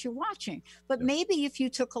out what you're watching. But maybe if you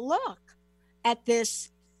took a look at this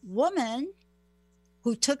woman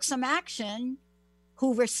who took some action,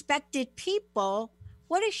 who respected people,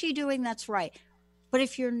 what is she doing that's right? But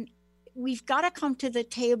we've got to come to the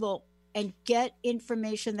table and get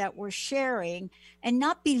information that we're sharing and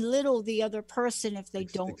not belittle the other person if they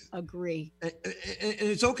don't agree. And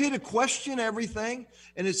it's okay to question everything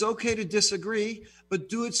and it's okay to disagree, but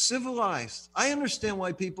do it civilized. I understand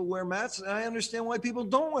why people wear masks and I understand why people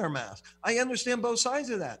don't wear masks. I understand both sides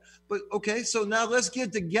of that. But okay, so now let's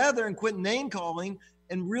get together and quit name calling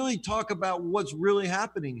and really talk about what's really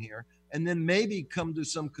happening here and then maybe come to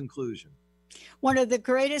some conclusion. One of the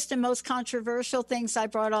greatest and most controversial things I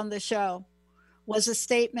brought on the show was a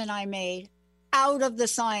statement I made out of the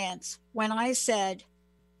science when I said,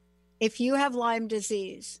 if you have Lyme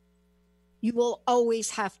disease, you will always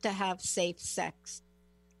have to have safe sex.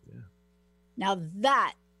 Yeah. Now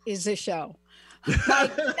that is a show.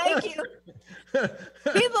 Mike, thank you.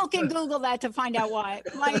 People can Google that to find out why.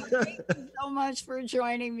 Mike, thank you so much for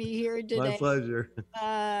joining me here today. My pleasure.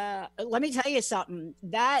 Let me tell you something.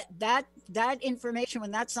 That information,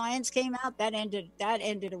 when that science came out, that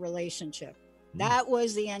ended a relationship. That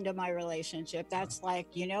was the end of my relationship. That's like,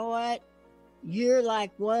 you know what? You're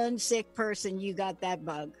like one sick person. You got that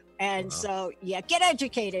bug. And so, yeah, get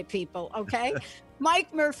educated, people. Okay.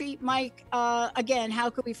 Mike Murphy. Mike, again, how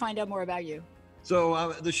could we find out more about you?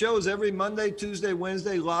 So the show is every Monday, Tuesday,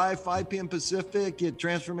 Wednesday, live, 5 p.m. Pacific at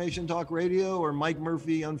Transformation Talk Radio or Mike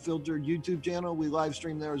Murphy Unfiltered YouTube channel. We live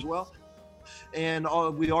stream there as well. And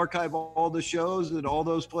we archive all the shows at all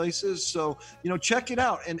those places. So, check it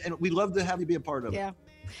out. And we'd love to have you be a part of it. Yeah.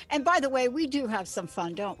 And by the way, we do have some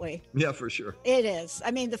fun, don't we? Yeah, for sure. It is.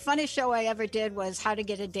 I mean, the funniest show I ever did was How to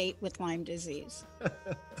Get a Date with Lyme Disease.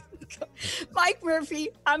 Mike Murphy,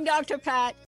 I'm Dr. Pat.